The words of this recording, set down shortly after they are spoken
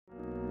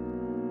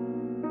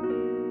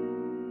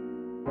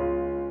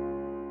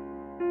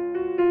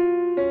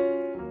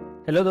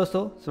Hello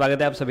दोस्तों,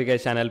 स्वागत है आप सभी का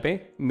इस चैनल पे।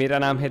 मेरा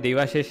नाम है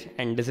Debashish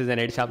and this is an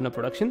add sharpener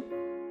production.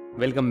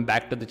 Welcome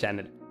back to the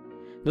channel.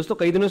 दोस्तों,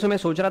 कई दिनों से मैं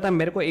सोच रहा था,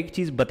 मेरे को एक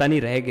चीज़ बतानी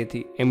रह गई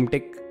थी।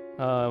 एमटेक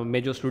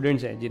में जो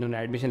स्टूडेंट्स हैं जिन्होंने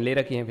एडमिशन ले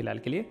रखी है फिलहाल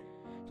के लिए,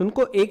 तो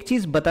उनको एक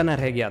चीज़ बताना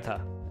रह गया था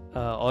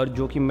और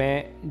जो कि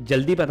मैं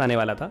जल्दी बताने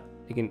वाला था,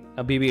 लेकिन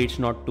अभी भी it's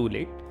not to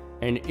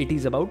late and it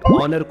is about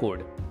honour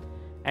code.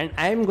 And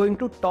I am going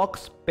to talk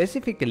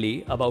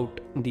specifically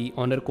about the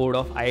honour code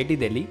of IIT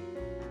Delhi,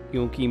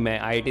 क्योंकि मैं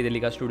IIT दिल्ली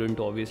का स्टूडेंट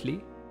हूँ ऑब्वियसली,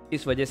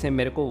 इस वजह से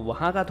मेरे को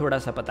वहाँ का थोड़ा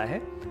सा पता है।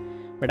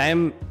 But I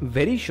am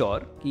very sure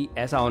कि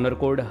ऐसा ऑनर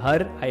कोड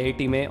हर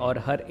IIT में और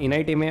हर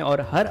NIT में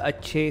और हर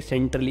अच्छे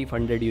सेंट्रली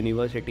फंडेड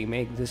यूनिवर्सिटी में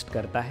एग्जिस्ट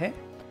करता है।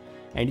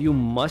 एंड यू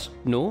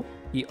मस्ट नो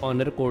कि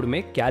ऑनर कोड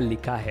में क्या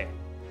लिखा है।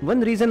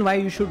 One reason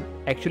why you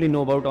should actually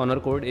know about honour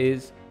code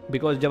is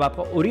because जब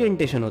आपका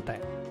ओरिएंटेशन होता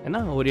है ना,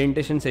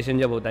 ओरिएंटेशन सेशन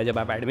जब होता है, जब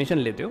आप एडमिशन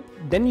लेते हो,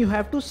 then you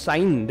have to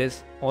sign this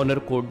honour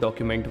code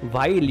document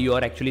while you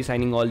are actually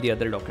signing all the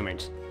other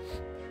documents.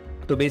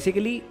 तो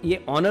बेसिकली ये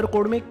ऑनर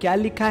कोड में क्या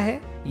लिखा है,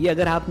 ये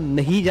अगर आप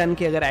नहीं जान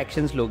के अगर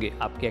एक्शंस लोगे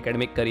आपके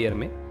एकेडमिक करियर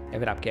में या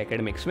फिर आपके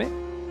एकेडमिक्स में,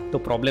 तो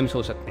प्रॉब्लम्स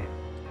हो सकते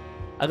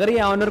हैं। अगर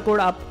ये ऑनर कोड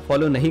आप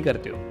फॉलो नहीं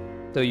करते हो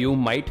तो you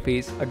might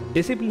face a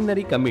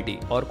disciplinary committee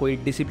और कोई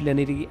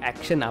डिसिप्लिनरी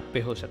एक्शन आप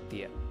पे हो सकती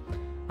है।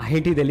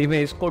 IIT दिल्ली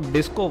में इसको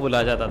डिस्को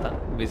बोला जाता था।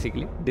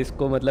 बेसिकली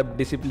डिस्को मतलब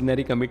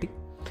disciplinary committee.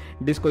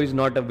 Disco is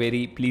not a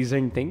very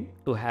pleasant thing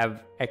to have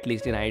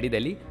at least in IIT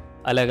Delhi.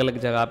 अलग अलग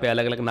जगह पे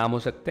अलग अलग नाम हो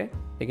सकते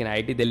हैं, लेकिन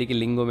IIT दिल्ली की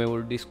लिंगो में वो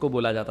डिस्को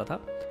बोला जाता था।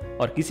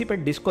 और किसी पे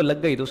डिस्को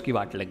लग गई तो उसकी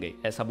वाट लग गई,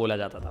 ऐसा बोला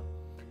जाता था।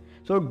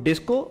 सो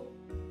डिस्को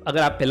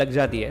अगर आप पे लग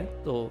जाती है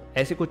तो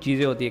ऐसी कुछ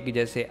चीज़ें होती है कि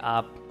जैसे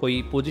आप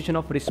कोई पोजीशन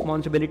ऑफ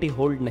रिस्पॉन्सिबिलिटी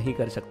होल्ड नहीं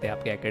कर सकते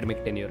आपके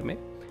एकेडमिक टेन्योर में,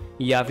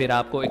 या फिर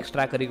आपको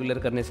एक्स्ट्रा करिकुलर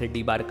करने से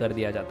डीबार कर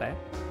दिया जाता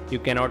है। You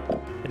can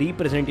not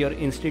represent your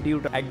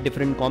institute at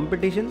different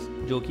competitions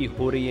जो कि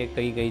हो रही है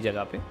कई कई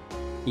जगह पे,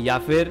 या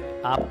फिर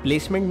आप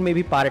प्लेसमेंट में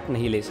भी पार्ट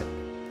नहीं ले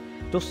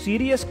सकते। तो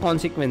सीरियस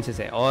कॉन्सिक्वेंसेस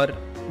है और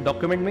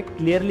डॉक्यूमेंट में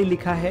क्लियरली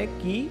लिखा है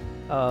कि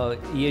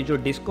ये जो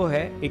डिस्को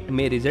है it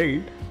may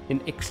result in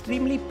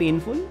extremely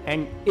painful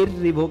and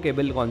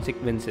irrevocable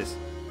consequences.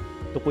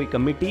 तो कोई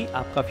कमिटी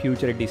आपका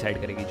फ्यूचर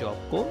डिसाइड करेगी, जो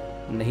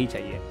आपको नहीं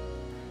चाहिए।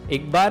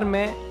 एक बार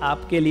मैं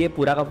आपके लिए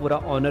पूरा का पूरा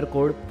ऑनर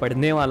कोड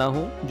पढ़ने वाला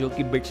हूँ, जो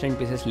कि बिट्स एंड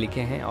पीसेस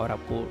लिखे हैं और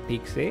आपको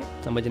ठीक से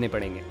समझने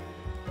पड़ेंगे।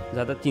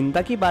 ज़्यादा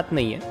चिंता की बात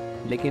नहीं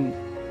है, लेकिन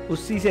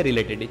उसी से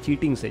रिलेटेड है,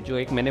 चीटिंग से। जो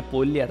एक मैंने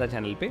पोल लिया था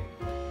चैनल पे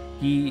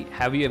कि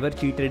have you ever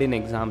cheated in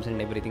exams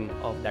and everything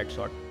of that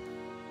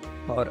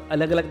sort, और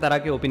अलग अलग तरह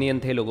के ओपिनियन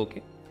थे लोगों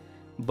के।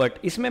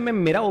 बट इसमें मैं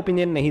मेरा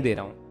ओपिनियन नहीं दे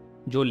रहा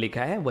हूँ, जो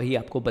लिखा है वही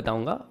आपको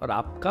बताऊँगा। और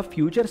आपका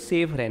फ्यूचर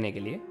सेफ रहने के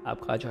लिए,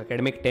 आपका जो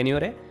एकेडमिक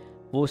टेन्योर है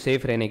वो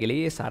सेफ रहने के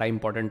लिए ये सारा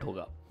इंपॉर्टेंट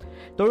होगा।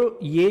 तो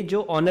ये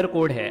जो ऑनर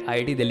कोड है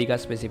IIT दिल्ली का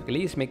स्पेसिफिकली,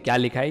 इसमें क्या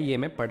लिखा है ये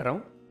मैं पढ़ रहा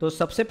हूँ। तो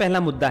सबसे पहला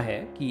मुद्दा है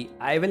कि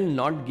आई विल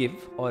नॉट गिव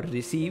और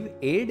receive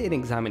add in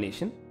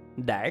examination,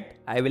 that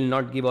I will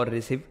not give और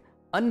receive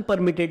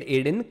अनपरमिटेड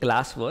add in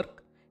class work,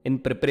 in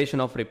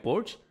preparation of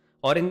reports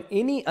और in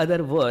any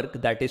other work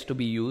that is to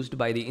be used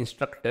by the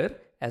instructor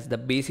as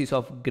the basis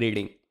of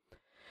grading.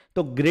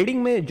 तो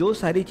grading में जो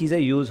सारी चीज़ें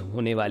use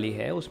होने वाली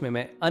है उसमें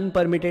मैं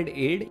अनपरमिटेड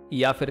एड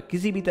या फिर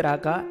किसी भी तरह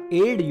का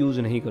एड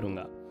यूज़ नहीं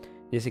करूँगा,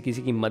 जैसे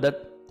किसी की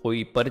मदद,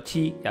 कोई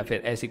पर्ची या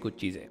फिर ऐसी कुछ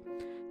चीज़ें।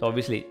 तो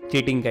ऑब्वियसली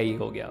चीटिंग का ही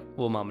हो गया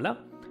वो मामला।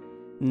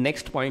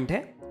 नेक्स्ट पॉइंट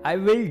है, I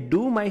will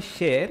do my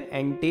share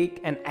and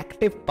take an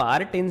active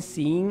part in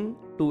seeing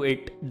to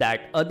it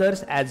that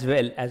others as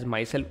well as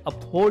my self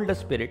uphold the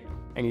spirit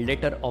and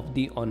later of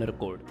the honour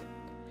code.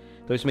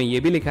 तो इसमें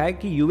यह भी लिखा है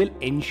कि you will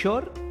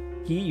ensure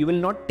कि you will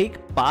not take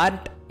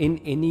part in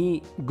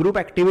any group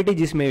activity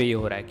जिसमें ये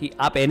हो रहा है। कि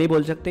आप ये नहीं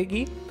बोल सकते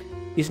कि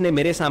इसने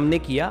मेरे सामने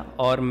किया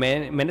और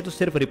मैंने तो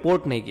सिर्फ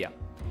रिपोर्ट नहीं किया।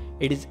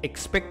 It is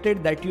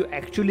expected that you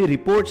actually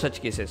report such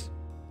cases,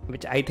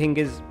 which I think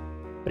is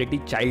pretty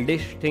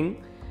childish thing.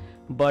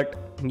 But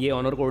ये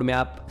ऑनर कोड में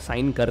आप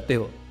साइन करते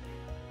हो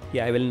कि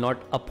I will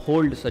not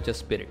uphold such a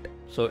spirit.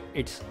 So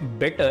it's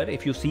better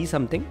if you see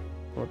something,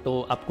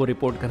 तो आपको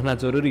report करना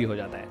ज़रूरी हो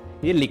जाता है।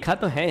 ये लिखा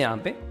तो है यहाँ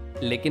पे,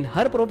 लेकिन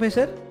हर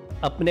प्रोफेसर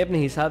अपने अपने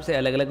हिसाब से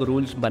अलग अलग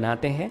रूल्स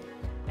बनाते हैं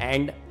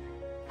एंड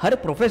हर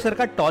प्रोफेसर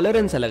का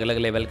टॉलरेंस अलग अलग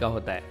लेवल का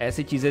होता है।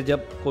 ऐसी चीज़ें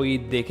जब कोई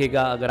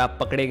देखेगा, अगर आप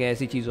पकड़े गए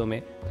ऐसी चीज़ों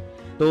में,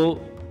 तो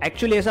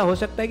एक्चुअली ऐसा हो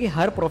सकता है कि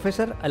हर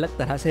प्रोफेसर अलग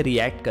तरह से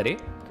रिएक्ट करे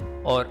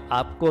और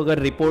आपको अगर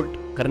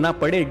रिपोर्ट करना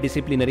पड़े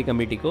डिसिप्लिनरी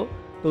कमेटी को,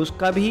 तो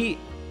उसका भी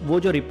वो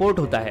जो रिपोर्ट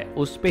होता है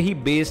उस पर ही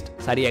बेस्ड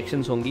सारी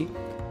एक्शंस होंगी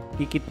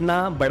कि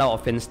कितना बड़ा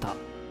ऑफेंस था।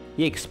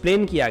 ये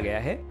एक्सप्लेन किया गया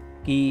है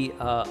कि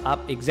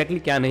आप एग्जैक्टली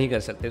क्या नहीं कर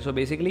सकते। So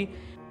basically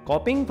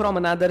कॉपिंग from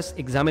another's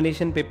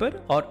examination paper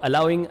और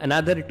allowing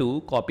another to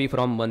copy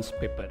from once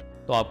paper,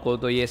 तो आपको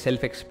तो ये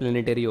सेल्फ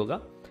एक्सप्लेनेटरी होगा।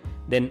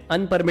 देन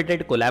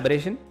अनपरमिटेड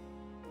कोलैबोरेशन,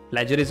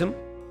 प्लेजरिज्म,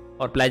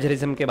 और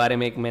प्लेजरिज्म के बारे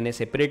में एक मैंने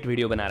सेपरेट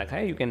वीडियो बना रखा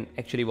है, you can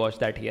actually watch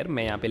that here,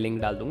 मैं यहाँ पे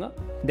लिंक डाल दूंगा।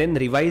 Then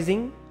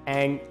revising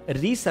and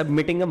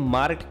रीसबमिटिंग a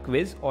marked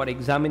quiz और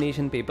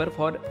examination paper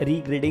for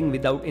रीग्रेडिंग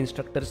without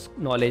instructors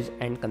knowledge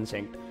and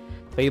consent.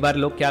 कई बार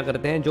लोग क्या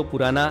करते हैं, जो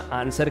पुराना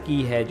आंसर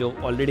की है जो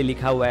ऑलरेडी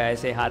लिखा हुआ है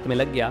ऐसे हाथ में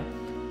लग गया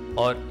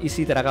और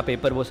इसी तरह का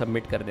पेपर वो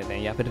सबमिट कर देते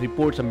हैं, या फिर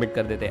रिपोर्ट सबमिट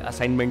कर देते हैं,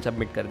 असाइनमेंट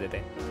सबमिट कर देते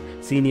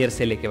हैं सीनियर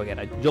से लेके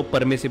वगैरह, जो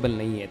परमिसिबल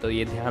नहीं है, तो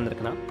ये ध्यान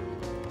रखना।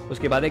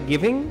 उसके बाद है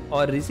गिविंग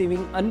और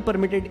receiving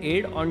अनपरमिटेड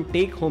add on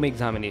take home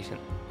examination.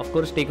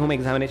 Of course take home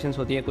examination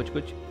होती है कुछ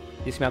कुछ,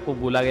 जिसमें आपको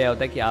बोला गया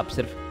होता है कि आप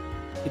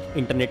सिर्फ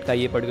इंटरनेट का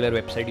ये पर्टिकुलर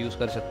वेबसाइट यूज़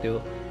कर सकते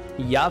हो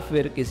या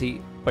फिर किसी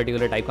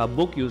पर्टिकुलर टाइप का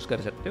बुक यूज़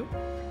कर सकते हो,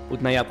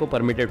 उतना ही आपको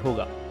परमिटेड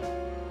होगा।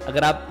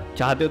 अगर आप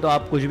चाहते हो तो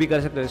आप कुछ भी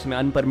कर सकते हो, इसमें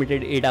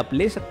अनपरमिटेड एड आप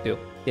ले सकते हो,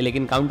 ये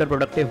लेकिन काउंटर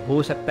प्रोडक्टिव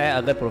हो सकता है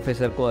अगर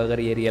प्रोफेसर को अगर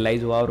ये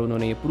रियलाइज़ हुआ और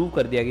उन्होंने ये प्रूव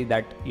कर दिया कि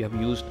that you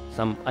have used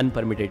some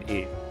अनपरमिटेड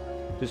add,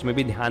 तो इसमें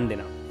भी ध्यान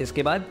देना।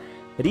 इसके बाद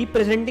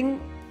representing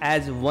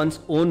as one's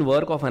own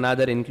work of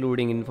another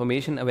including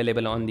information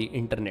available on the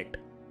internet.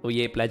 तो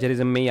ये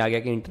प्लेजरिज्म में ही आ गया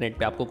कि इंटरनेट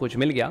पे आपको कुछ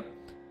मिल गया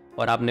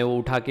और आपने वो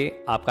उठा के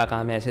आपका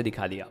काम है ऐसे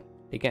दिखा दिया,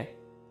 ठीक है।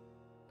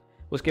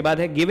 उसके बाद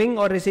है गिविंग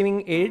और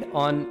receiving aid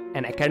on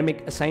an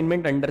academic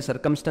assignment under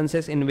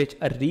circumstances in which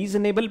a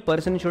reasonable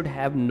person should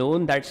have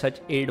known that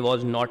such add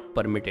was not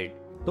permitted.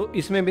 तो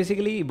इसमें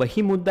बेसिकली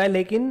वही मुद्दा है,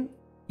 लेकिन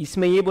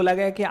इसमें ये बोला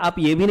गया कि आप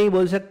ये भी नहीं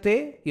बोल सकते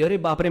अरे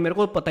बाप रे मेरे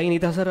को पता ही नहीं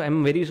था sir, I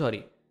am very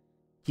sorry.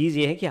 चीज़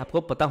ये है कि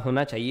आपको पता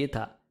होना चाहिए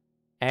था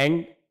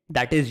and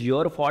that is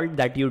your fault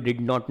that you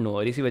did not know,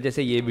 और इसी वजह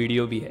से ये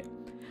वीडियो भी है।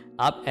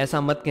 आप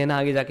ऐसा मत कहना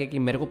आगे जाके कि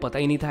मेरे को पता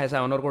ही नहीं था,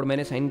 ऐसा ऑनर कोड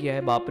मैंने साइन किया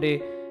है, बाप रे,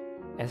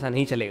 ऐसा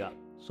नहीं चलेगा।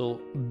 So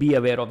be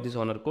aware of this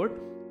honor code.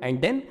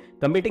 And then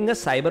committing a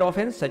cyber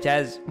offense such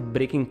as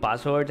breaking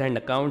passwords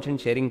and accounts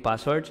and sharing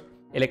passwords,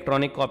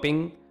 electronic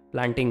copying,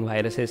 planting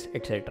viruses,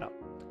 etc.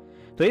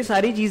 तो ये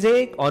सारी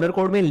चीज़ें ऑनर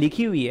कोड में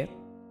लिखी हुई है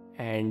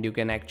and you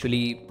can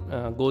actually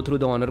go through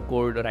the honour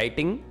code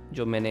writing,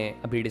 जो मैंने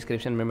अभी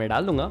डिस्क्रिप्शन में मैं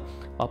डाल दूंगा,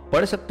 आप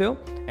पढ़ सकते हो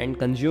एंड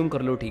कंज्यूम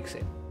कर लो ठीक से।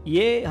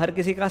 ये हर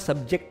किसी का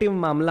सब्जेक्टिव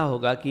मामला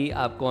होगा कि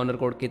आपको ऑनर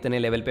कोड कितने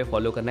लेवल पे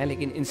फॉलो करना है,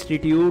 लेकिन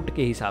इंस्टीट्यूट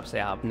के हिसाब से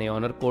आपने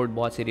ऑनर कोड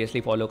बहुत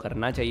सीरियसली फॉलो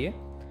करना चाहिए।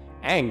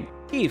 And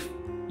if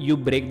you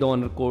break the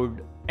honour code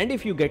and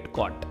if you get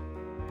caught,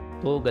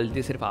 तो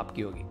गलती सिर्फ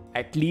आपकी होगी।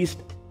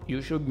 At least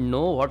you should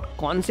know what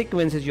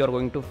consequences you are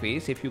going to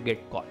face if you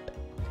get caught.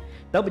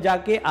 तब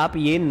जाके आप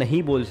ये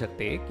नहीं बोल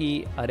सकते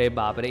कि अरे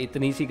बाप रे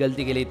इतनी सी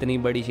गलती के लिए इतनी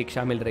बड़ी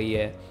शिक्षा मिल रही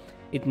है,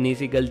 इतनी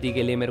सी गलती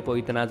के लिए मेरे को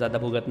इतना ज़्यादा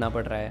भुगतना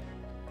पड़ रहा है।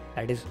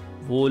 That is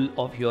whole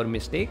of your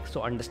mistake,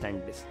 so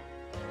understand this.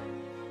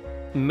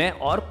 मैं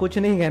और कुछ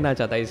नहीं कहना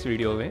चाहता इस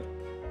वीडियो में,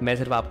 मैं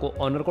सिर्फ आपको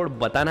ऑनर कोड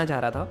बताना चाह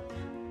रहा था,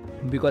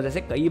 बिकॉज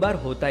ऐसे कई बार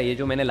होता है। ये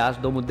जो मैंने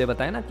लास्ट 2 मुद्दे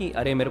बताए ना कि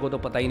अरे मेरे को तो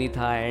पता ही नहीं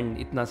था एंड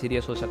इतना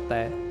सीरियस हो सकता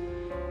है,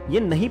 ये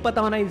नहीं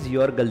पता होना इज़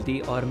योर गलती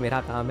और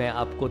मेरा काम है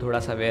आपको थोड़ा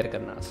सा अवेयर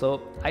करना। सो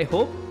I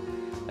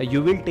hope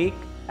you will take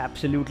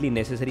absolutely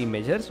necessary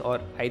measures,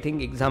 और आई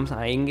थिंक एग्ज़ाम्स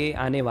आएंगे,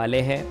 आने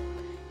वाले हैं।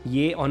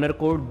 ये ऑनर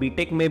कोड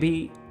बीटेक में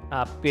भी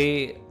आप पे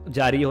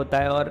जारी होता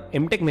है और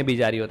एमटेक में भी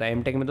जारी होता है।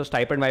 एमटेक में तो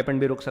स्टाइपेंड वाइपेंड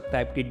भी रुक सकता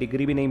है, आपकी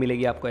डिग्री भी नहीं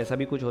मिलेगी आपको, ऐसा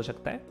भी कुछ हो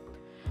सकता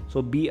है।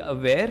 सो be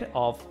aware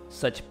of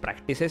such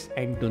practices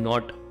and do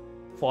not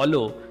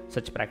follow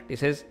such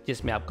practices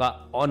जिसमें आपका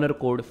ऑनर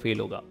कोड फेल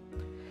होगा।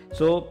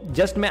 सो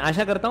जस्ट मैं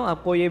आशा करता हूँ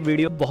आपको ये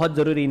वीडियो बहुत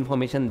ज़रूरी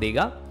इन्फॉर्मेशन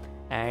देगा।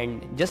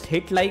 And just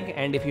hit like,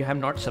 and if you have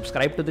not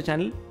subscribe to the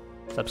channel,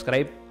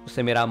 subscribe,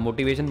 उससे मेरा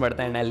मोटिवेशन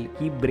बढ़ता है and I will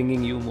keep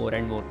bringing you more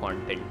and more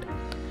content.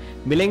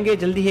 मिलेंगे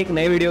जल्दी ही एक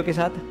नए वीडियो के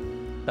साथ,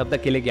 तब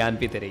तक के लिए ज्ञान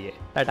पीते रहिए।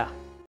 टाटा।